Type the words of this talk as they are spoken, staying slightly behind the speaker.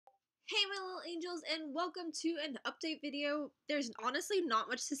Hey my little angels, and welcome to an update video. There's honestly not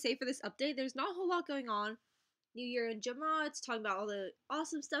much to say for this update. There's not a whole lot going on. New Year in Jama, it's talking about all the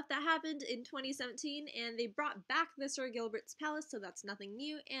awesome stuff that happened in 2017, and they brought back the Sir Gilbert's Palace, so that's nothing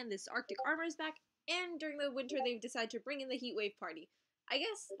new, and this Arctic armor is back, and during the winter they've decided to bring in the heat wave party. I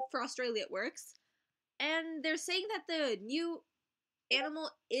guess for Australia it works. And they're saying that the new animal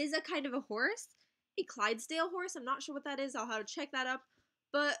is a kind of a horse, a Clydesdale horse. I'm not sure what that is. I'll have to check that up.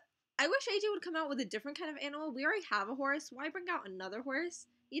 But I wish AJ would come out with a different kind of animal. We already have a horse. Why bring out another horse?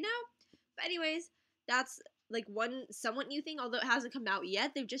 You know? But anyways, that's like one somewhat new thing, although it hasn't come out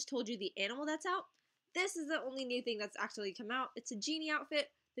yet. They've just told you the animal that's out. This is the only new thing that's actually come out. It's a Genie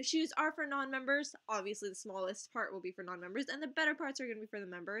outfit. The shoes are for non-members. Obviously, the smallest part will be for non-members, and the better parts are going to be for the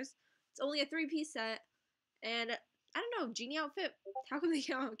members. It's only a 3-piece set, and I don't know, Genie outfit, how come they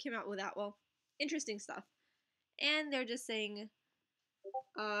came out with that? Well, interesting stuff. And they're just saying,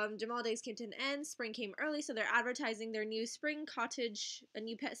 Jamal days came to an end, spring came early, so they're advertising their new spring cottage, a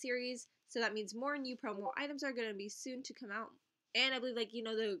new pet series, so that means more new promo items are going to be soon to come out. And I believe, like,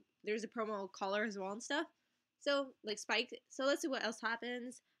 there's a promo collar as well and stuff. So, like, Spike. So let's see what else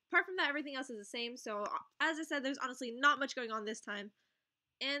happens. Apart from that, everything else is the same. So, as I said, there's honestly not much going on this time.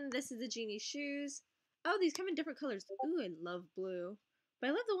 And this is the Genie shoes. Oh, these come in different colors. Ooh, I love blue. But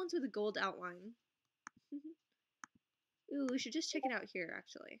I love the ones with the gold outline. Ooh, we should just check it out here,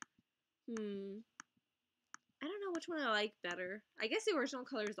 actually. I don't know which one I like better. I guess the original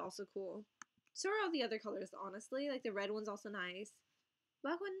color is also cool. So are all the other colors, honestly. Like, the red one's also nice.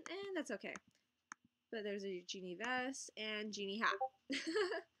 Black one, that's okay. But there's a Genie vest and Genie hat. It's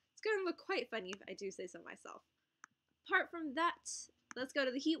going to look quite funny if I do say so myself. Apart from that, let's go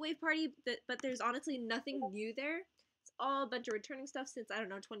to the heat wave party, but there's honestly nothing new there. It's all a bunch of returning stuff since, I don't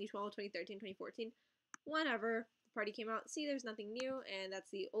know, 2012, 2013, 2014. Whenever the party came out. See, there's nothing new, and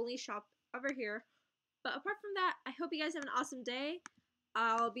that's the only shop over here. But apart from that, I hope you guys have an awesome day.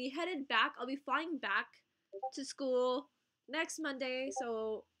 I'll be headed back. I'll be flying back to school next Monday.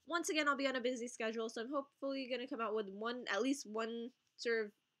 So once again, I'll be on a busy schedule. So I'm hopefully going to come out with at least one sort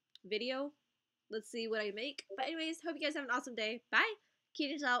of video. Let's see what I make. But anyways, hope you guys have an awesome day. Bye.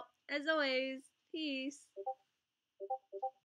 Keep yourself out. As always, peace.